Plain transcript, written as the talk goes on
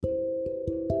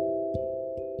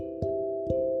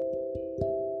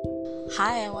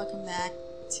Hi, and welcome back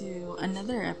to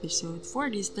another episode for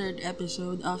this third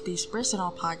episode of this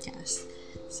personal podcast.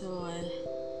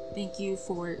 Thank you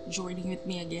for joining with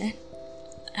me again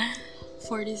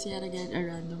for this yet again a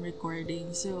random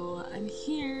recording. So, I'm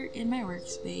here in my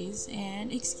workspace,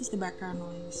 and excuse the background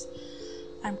noise.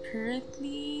 I'm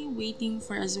currently waiting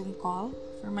for a Zoom call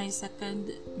for my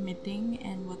second meeting,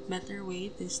 and what better way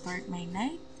to start my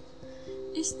night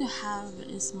is to have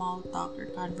a small talk or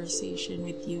conversation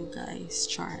with you guys.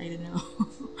 I don't know.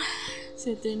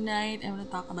 So tonight I'm gonna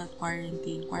talk about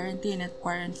quarantine at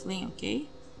quarantine, okay?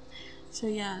 So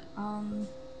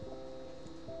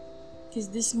because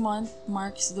this month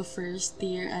marks the first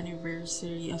year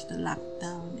anniversary of the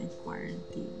lockdown and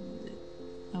quarantine.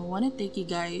 I want to take you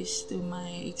guys to my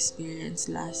experience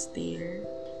last year.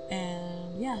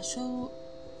 And so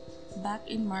back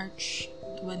in March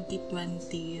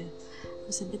 2020, I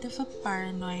was a bit of a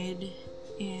paranoid.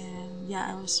 And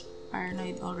I was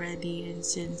paranoid already. And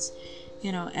since,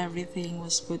 everything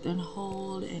was put on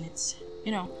hold, and it's,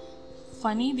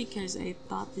 funny because I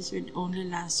thought this would only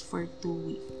last for 2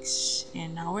 weeks.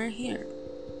 And now we're here.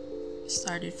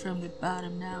 Started from the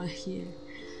bottom, now we're here.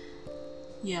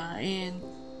 And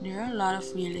there are a lot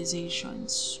of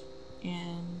realizations.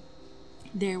 And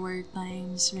there were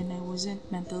times when I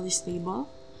wasn't mentally stable.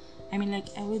 I mean, like,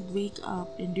 I would wake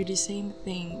up and do the same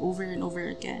thing over and over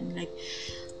again. Like,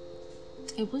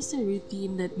 it was a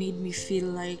routine that made me feel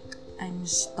like I'm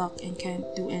stuck and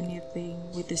can't do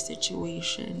anything with the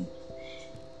situation.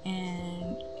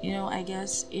 And, I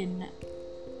guess in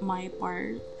my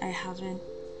part, I have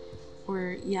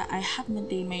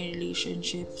maintained my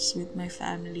relationships with my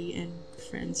family and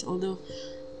friends. Although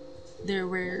there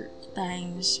were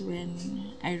times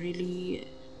when I really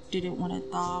didn't want to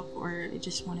talk, or I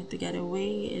just wanted to get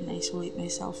away and isolate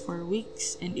myself for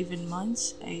weeks and even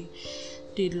months. I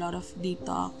did a lot of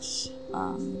detox,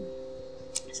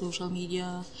 social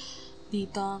media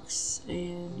detox,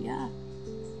 and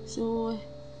so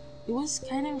it was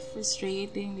kind of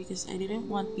frustrating because I didn't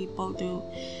want people to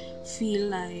feel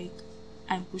like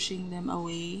I'm pushing them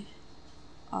away.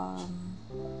 I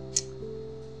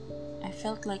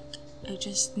felt like I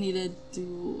just needed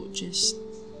to just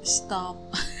stop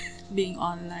being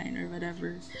online or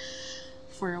whatever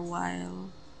for a while.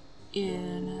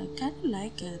 And I kind of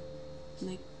like it.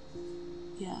 Like,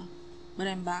 but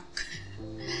I'm back.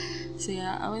 So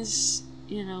I was,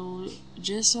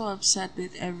 just so upset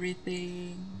with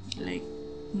everything. Like,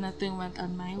 nothing went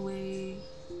on my way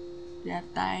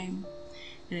that time.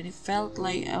 And it felt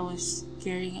like I was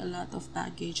carrying a lot of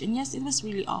baggage. And yes, it was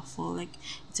really awful. Like,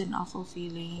 it's an awful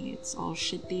feeling. It's all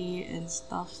shitty and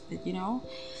stuff. But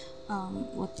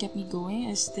what kept me going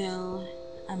is still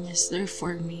a mystery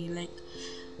for me. Like,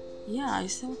 I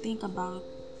still think about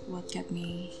what kept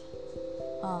me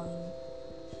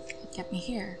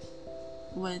here.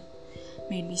 What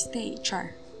made me stay.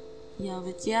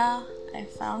 I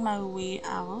found my way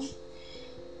out,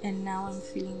 and now I'm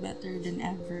feeling better than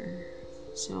ever.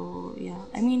 So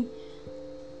I mean,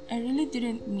 I really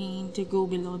didn't mean to go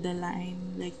below the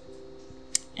line, like,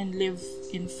 and live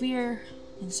in fear,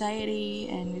 anxiety,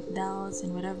 and with doubts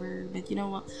and whatever. But you know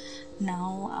what?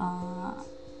 Now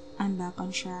I'm back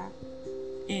on track,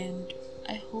 and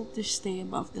I hope to stay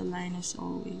above the line as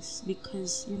always,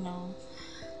 because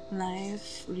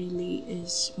life really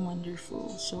is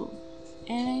wonderful. So,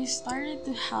 and I started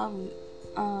to have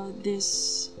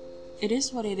this it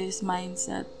is what it is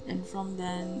mindset, and from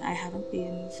then I haven't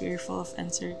been fearful of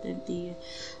uncertainty,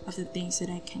 of the things that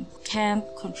I can't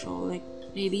control. Like,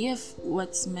 the idea of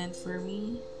what's meant for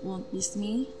me won't miss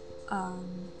me.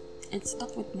 It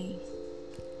stuck with me.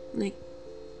 Like,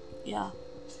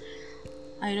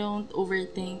 I don't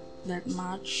overthink that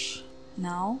much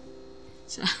now.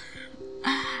 So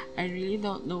I really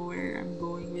don't know where I'm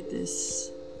going with this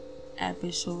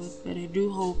episode, but I do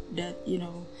hope that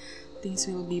things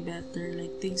will be better.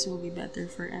 Like, things will be better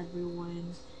for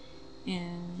everyone.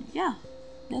 And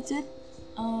that's it.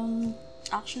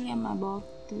 Actually, I'm about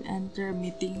to enter a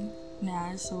meeting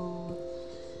now, so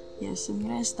yes, I'm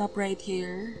gonna stop right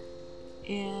here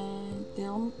and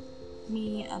tell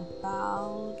me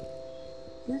about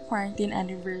your quarantine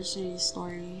anniversary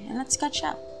story, and let's catch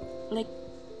up. Like,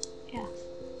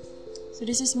 so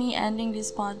this is me ending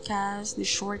this podcast, this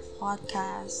short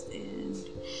podcast, and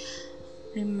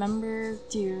remember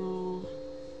to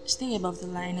stay above the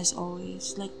line as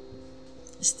always. Like,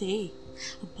 stay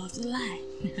above the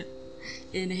line.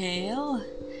 Inhale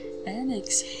and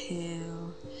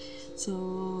exhale.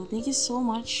 So thank you so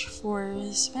much for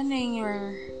spending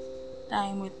your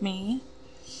time with me.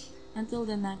 until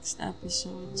the next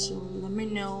episode. So let me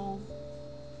know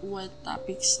what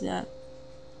topics that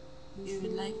you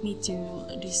would like me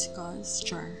to discuss.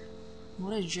 Char,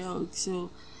 what a joke.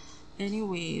 So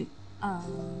anyway,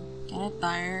 kind of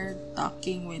tired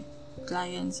talking with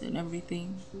clients and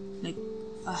everything. Like,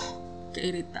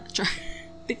 kairita. Char,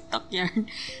 TikTok yarn.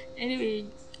 Anyway,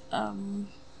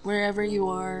 wherever you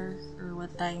are or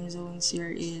what time zones you're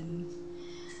in,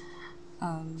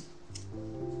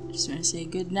 just want to say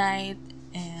good night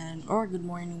and or good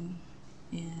morning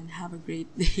and have a great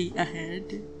day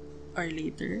ahead or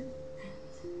later.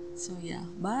 So yeah,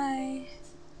 bye.